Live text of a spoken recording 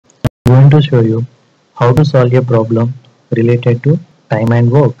to show you how to solve a problem related to time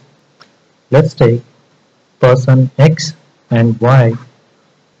and work. Let's take person X and Y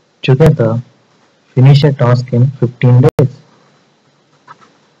together finish a task in 15 days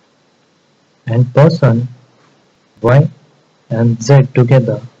and person Y and Z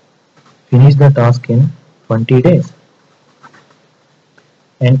together finish the task in 20 days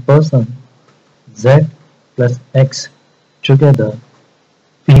and person Z plus X together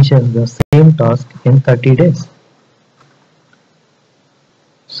finishes the same task in 30 days.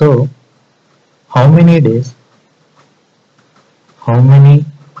 So, how many days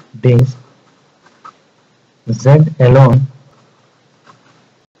Z alone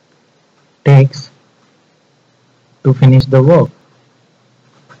takes to finish the work?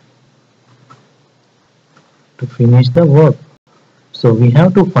 So we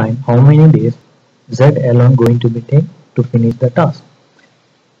have to find how many days Z alone going to be take to finish the task.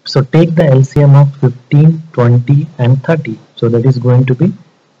 So take the LCM of 15, 20 and 30. So that is going to be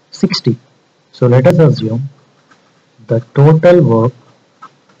 60. So let us assume the total work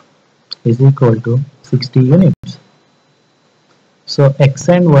is equal to 60 units. So X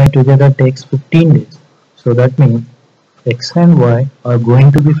and Y together takes 15 days. So that means X and Y are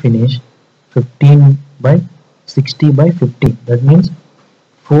going to be finished 15 by 60 by 15. That means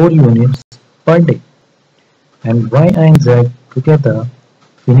 4 units per day. And Y and Z together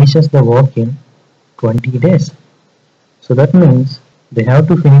finishes the work in 20 days. So that means they have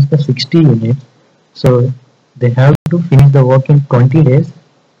to finish the 60 units. So they have to finish the work in 20 days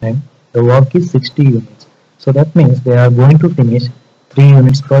and the work is 60 units. So that means they are going to finish 3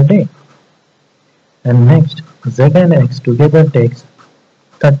 units per day. And next, Z and X together takes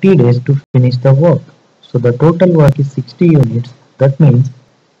 30 days to finish the work. So the total work is 60 units. That means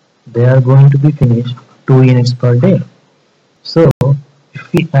they are going to be finished 2 units per day. So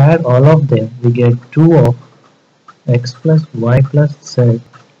if we add all of them, we get 2 of X plus Y plus Z.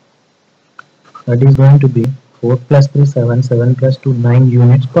 That is going to be 4 plus 3, 7, 7 plus 2, 9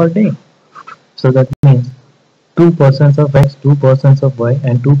 units per day. So that means 2 persons of X, 2 persons of Y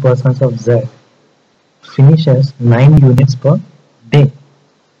and 2 persons of Z finishes 9 units per day.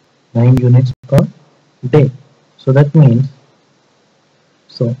 9 units per day. So that means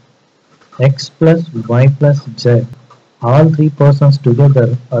X plus Y plus Z, all 3 persons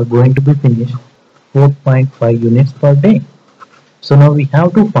together are going to be finished 4.5 units per day. So now we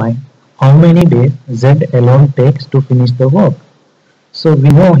have to find how many days Z alone takes to finish the work. So we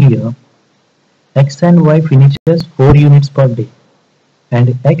know here X and Y finishes 4 units per day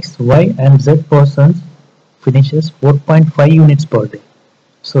and X, Y and Z persons finishes 4.5 units per day.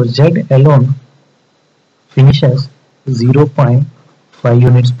 So Z alone finishes 0.5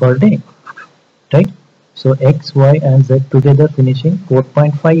 units per day, right? So X, Y and Z together finishing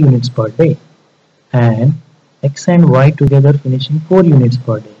 4.5 units per day and X and Y together finishing 4 units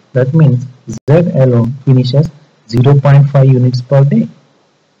per day. That means Z alone finishes 0.5 units per day.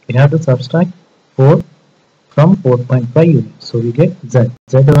 We have to subtract 4 from 4.5 units. So we get Z.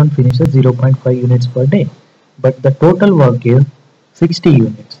 Z alone finishes 0.5 units per day. But the total work is 60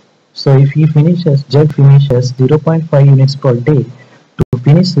 units. So if Z finishes 0.5 units per day, to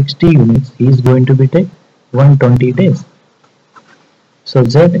finish 60 units, he is going to be take 120 days. So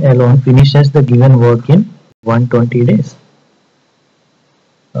Z alone finishes the given work in 120 days.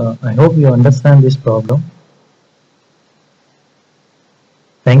 I hope you understand this problem.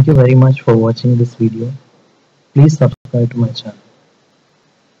 Thank you very much for watching this video. Please subscribe to my channel.